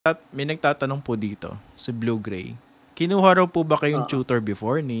may nagtatanong po dito sa Blue Gray. Kinuha raw po ba kayong tutor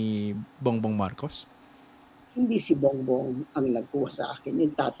before ni Bongbong Marcos? Hindi si Bongbong ang nagkuha sa akin,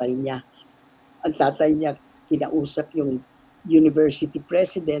 yung tatay niya. Ang tatay niya kinausap yung university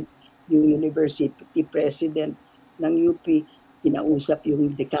president, yung university president ng UP, kinausap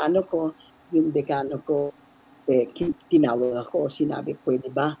yung dekano ko, tinawag ako, sinabi, pwede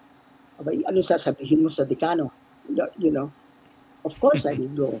ba? Abay, ano sasabihin mo sa dekano? You know, of course I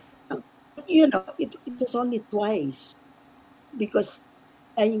will go. You know, it was only twice because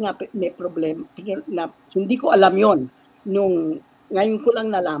ay nga may problem na hindi ko alam yon nung ngayon ko lang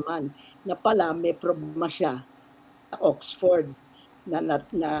nalaman na pala may problema siya sa Oxford na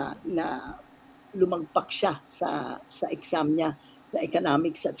lumagpak siya sa exam niya sa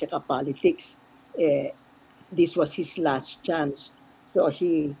economics at saka politics. This was his last chance, so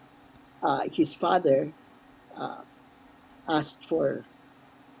his father asked for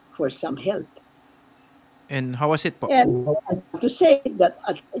some help. And how was it po? And to say that,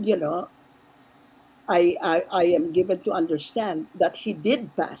 you know, I am given to understand that he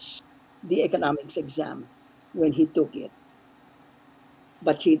did pass the economics exam when he took it.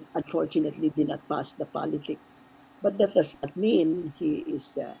 But he unfortunately did not pass the politics. But that does not mean he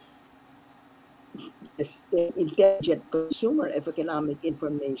is an intelligent consumer of economic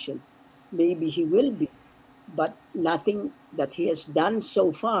information. Maybe he will be, but nothing that he has done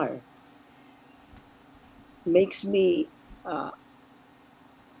so far makes me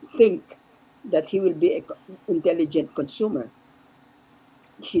think that he will be an intelligent consumer.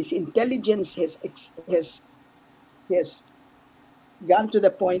 His intelligence has gone to the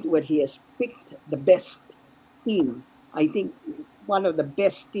point where he has picked the best team. I think one of the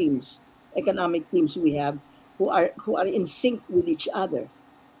best teams, economic teams we have, who are in sync with each other.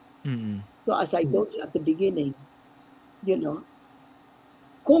 Mm-hmm. So as I told you at the beginning, you know,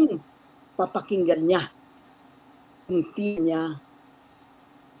 kung papakinggan niya ang team niya,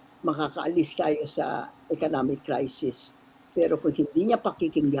 makakaalis tayo sa economic crisis. Pero kung hindi niya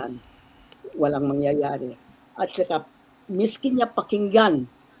pakikinggan, walang mangyayari. At saka, miskin niya pakinggan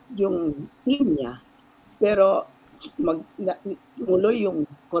yung team niya, pero muloy yung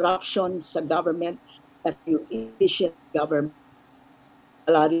corruption sa government at yung efficient government,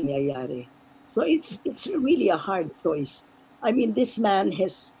 wala rin nangyayari. So it's really a hard choice. I mean, this man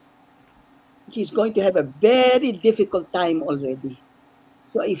he's going to have a very difficult time already.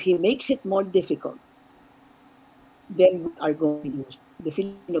 So if he makes it more difficult, then we are going to lose. The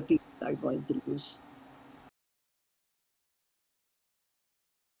Filipino people are going to lose.